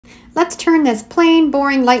Let's turn this plain,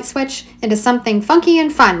 boring light switch into something funky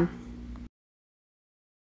and fun.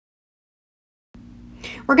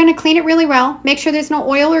 We're going to clean it really well. Make sure there's no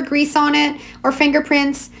oil or grease on it or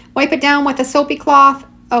fingerprints. Wipe it down with a soapy cloth,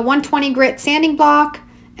 a 120 grit sanding block,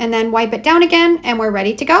 and then wipe it down again, and we're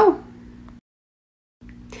ready to go.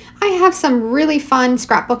 I have some really fun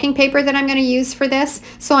scrapbooking paper that I'm going to use for this,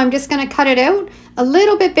 so I'm just going to cut it out a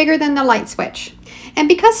little bit bigger than the light switch. And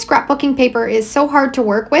because scrapbooking paper is so hard to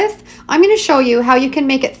work with, I'm going to show you how you can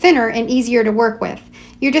make it thinner and easier to work with.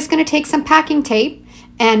 You're just going to take some packing tape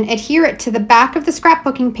and adhere it to the back of the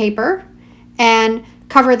scrapbooking paper and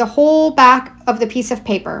cover the whole back of the piece of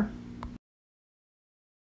paper.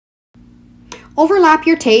 Overlap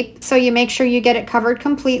your tape so you make sure you get it covered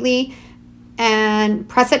completely and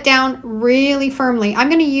press it down really firmly. I'm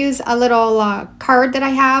going to use a little card that I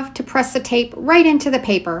have to press the tape right into the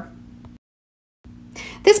paper.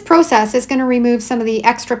 This process is going to remove some of the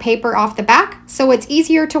extra paper off the back so it's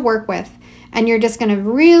easier to work with. And you're just going to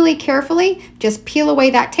really carefully just peel away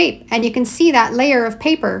that tape, and you can see that layer of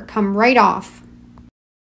paper come right off.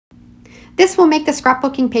 This will make the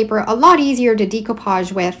scrapbooking paper a lot easier to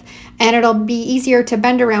decoupage with, and it'll be easier to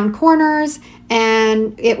bend around corners,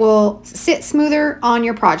 and it will sit smoother on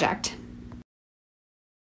your project.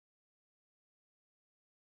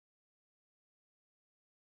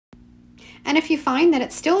 And if you find that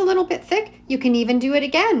it's still a little bit thick, you can even do it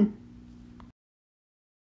again.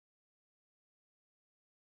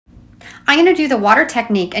 I'm going to do the water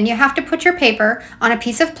technique, and you have to put your paper on a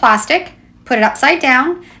piece of plastic, put it upside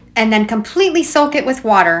down, and then completely soak it with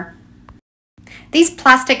water. These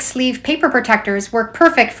plastic sleeve paper protectors work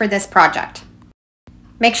perfect for this project.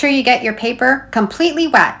 Make sure you get your paper completely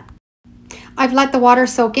wet. I've let the water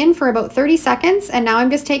soak in for about 30 seconds, and now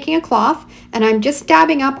I'm just taking a cloth and I'm just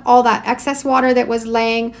dabbing up all that excess water that was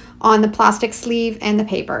laying on the plastic sleeve and the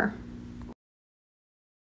paper.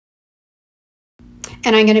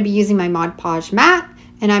 And I'm going to be using my Mod Podge mat,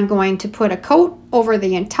 and I'm going to put a coat over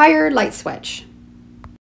the entire light switch.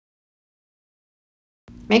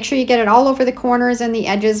 Make sure you get it all over the corners and the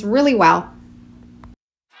edges really well.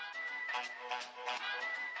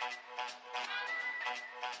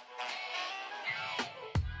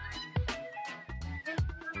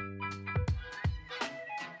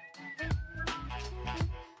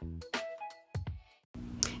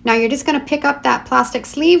 Now you're just going to pick up that plastic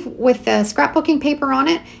sleeve with the scrapbooking paper on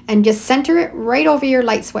it and just center it right over your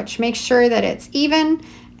light switch. Make sure that it's even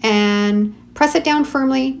and press it down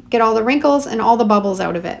firmly. Get all the wrinkles and all the bubbles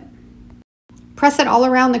out of it. Press it all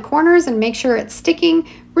around the corners and make sure it's sticking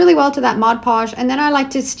really well to that Mod Podge, and then I like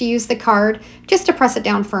to use the card just to press it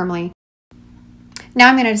down firmly. Now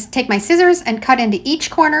I'm going to take my scissors and cut into each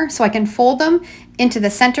corner so I can fold them into the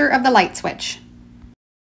center of the light switch.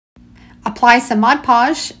 Apply some Mod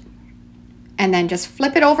Podge and then just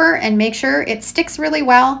flip it over and make sure it sticks really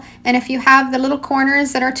well. And if you have the little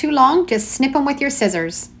corners that are too long, just snip them with your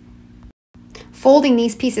scissors. Folding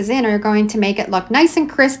these pieces in are going to make it look nice and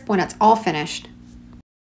crisp when it's all finished.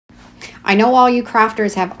 I know all you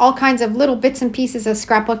crafters have all kinds of little bits and pieces of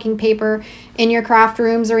scrapbooking paper in your craft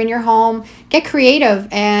rooms or in your home. Get creative,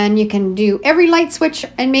 and you can do every light switch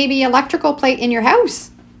and maybe electrical plate in your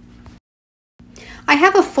house. I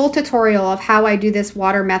have a full tutorial of how I do this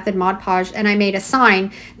water method Mod Podge, and I made a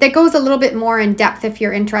sign that goes a little bit more in depth if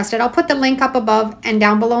you're interested. I'll put the link up above and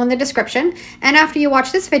down below in the description, and after you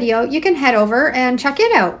watch this video you can head over and check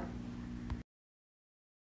it out.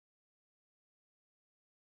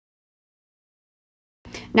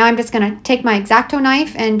 Now I'm just going to take my X-Acto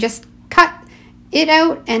knife and just cut it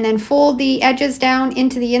out and then fold the edges down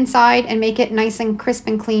into the inside and make it nice and crisp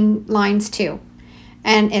and clean lines too.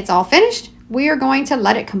 And it's all finished. We are going to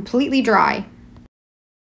let it completely dry.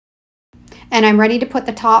 And I'm ready to put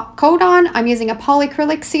the top coat on. I'm using a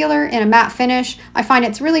polyacrylic sealer in a matte finish. I find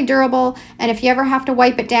it's really durable, and if you ever have to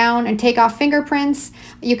wipe it down and take off fingerprints,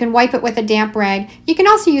 you can wipe it with a damp rag. You can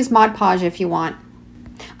also use Mod Podge if you want.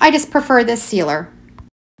 I just prefer this sealer.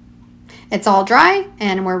 It's all dry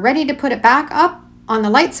and we're ready to put it back up on the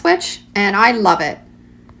light switch, and I love it.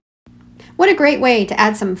 What a great way to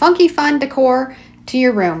add some funky fun decor to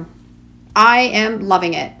your room. I am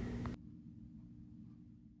loving it.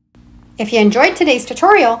 If you enjoyed today's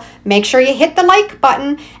tutorial, make sure you hit the like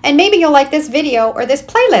button, and maybe you'll like this video or this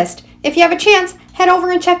playlist. If you have a chance, head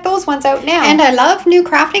over and check those ones out now. And I love new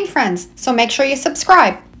crafting friends, so make sure you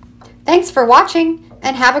subscribe. Thanks for watching,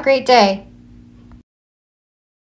 and have a great day.